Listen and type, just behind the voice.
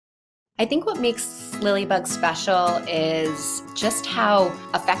I think what makes Lilybug special is just how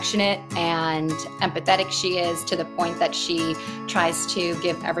affectionate and empathetic she is, to the point that she tries to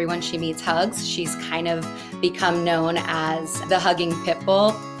give everyone she meets hugs. She's kind of become known as the hugging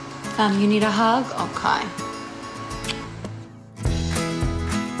pitbull. You need a hug? Okay.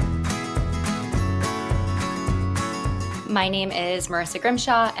 My name is Marisa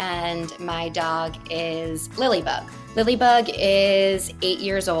Grimshaw, and my dog is Lilybug. Lilybug is 8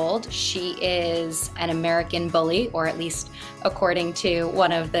 years old. She is an American bully, or at least according to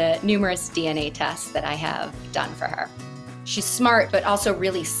one of the numerous DNA tests that I have done for her. She's smart, but also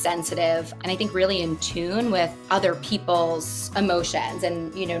really sensitive, and I think really in tune with other people's emotions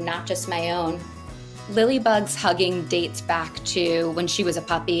and, not just my own. Lilybug's hugging dates back to when she was a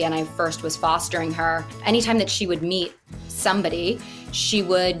puppy and I first was fostering her. Anytime that she would meet somebody, she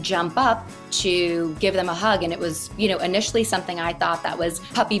would jump up to give them a hug. And it was, initially something I thought that was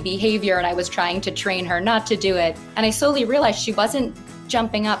puppy behavior, and I was trying to train her not to do it. And I slowly realized she wasn't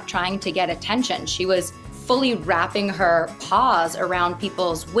jumping up trying to get attention. She was fully wrapping her paws around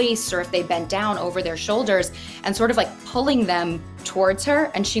people's waists, or if they bent down, over their shoulders, and sort of like pulling them towards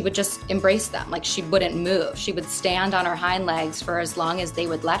her, and she would just embrace them. Like, she wouldn't move. She would stand on her hind legs for as long as they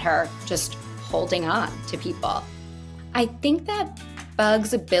would let her, just holding on to people. I think that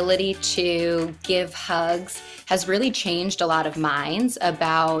Bug's ability to give hugs has really changed a lot of minds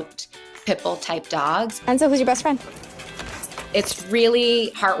about pitbull type dogs. And so who's your best friend? It's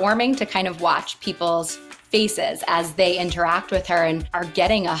really heartwarming to kind of watch people's faces as they interact with her and are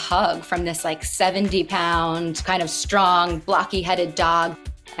getting a hug from this like 70-pound kind of strong, blocky-headed dog.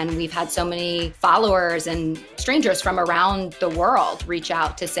 And we've had so many followers and strangers from around the world reach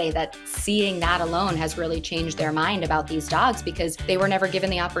out to say that seeing that alone has really changed their mind about these dogs, because they were never given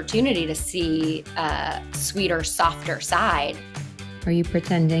the opportunity to see a sweeter, softer side. Are you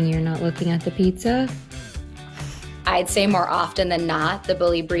pretending you're not looking at the pizza? I'd say more often than not, the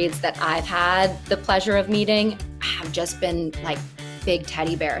bully breeds that I've had the pleasure of meeting have just been like big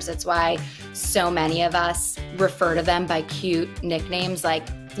teddy bears. It's why so many of us refer to them by cute nicknames like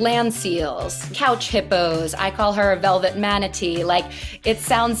land seals, couch hippos. I call her a velvet manatee. Like, it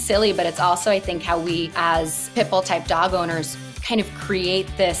sounds silly, but it's also, I think, how we as pitbull type dog owners kind of create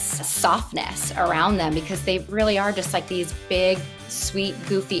this softness around them, because they really are just like these big, sweet,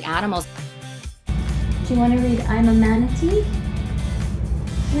 goofy animals. Do you want to read I'm a Manatee?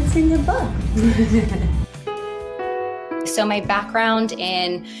 What's in the book? So my background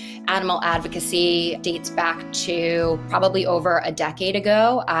in animal advocacy dates back to probably over a decade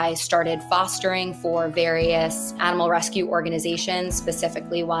ago. I started fostering for various animal rescue organizations,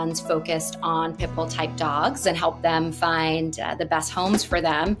 specifically ones focused on pitbull type dogs, and help them find the best homes for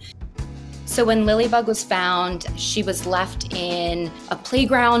them. So when Lilybug was found, she was left in a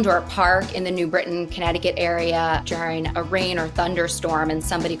playground or a park in the New Britain, Connecticut area during a rain or thunderstorm, and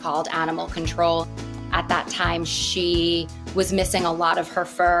somebody called animal control. At that time, she was missing a lot of her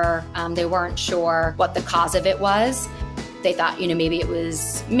fur. They weren't sure what the cause of it was. They thought, maybe it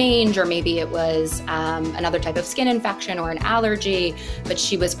was mange, or maybe it was another type of skin infection or an allergy, but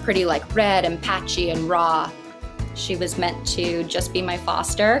she was pretty like red and patchy and raw. She was meant to just be my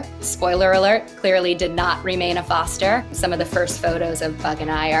foster. Spoiler alert, clearly did not remain a foster. Some of the first photos of Bug and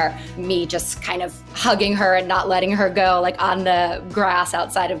I are me just kind of hugging her and not letting her go, like on the grass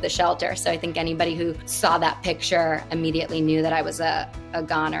outside of the shelter. So I think anybody who saw that picture immediately knew that I was a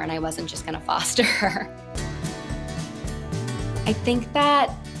goner and I wasn't just gonna foster her. I think that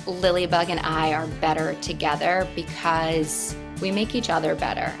Lilybug and I are better together because we make each other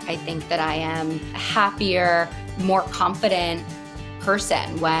better. I think that I am a happier, more confident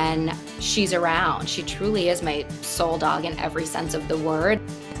person when she's around. She truly is my soul dog in every sense of the word.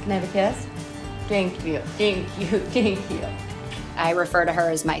 Can I have a kiss? Thank you, thank you, thank you. I refer to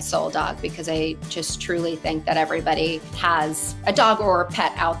her as my soul dog because I just truly think that everybody has a dog or a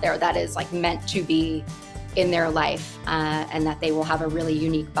pet out there that is like meant to be in their life and that they will have a really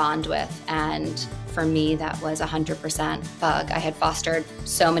unique bond with. And for me, that was 100% Bug. I had fostered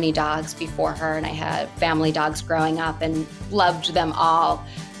so many dogs before her, and I had family dogs growing up and loved them all,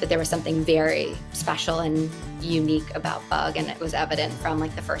 but there was something very special and unique about Bug, and it was evident from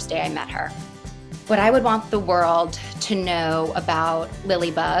like the first day I met her. What I would want the world to know about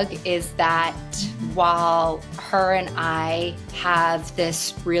Lilybug is that while her and I have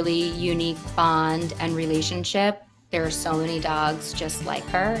this really unique bond and relationship, there are so many dogs just like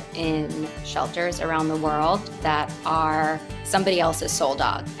her in shelters around the world that are somebody else's soul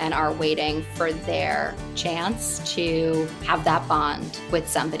dog and are waiting for their chance to have that bond with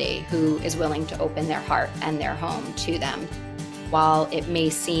somebody who is willing to open their heart and their home to them. while it may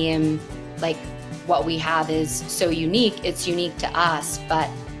seem like what we have is so unique, it's unique to us, but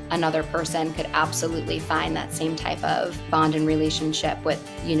another person could absolutely find that same type of bond and relationship with,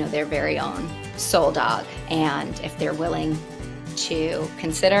 their very own soul dog. And if they're willing to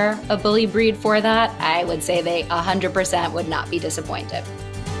consider a bully breed for that, I would say they 100% would not be disappointed.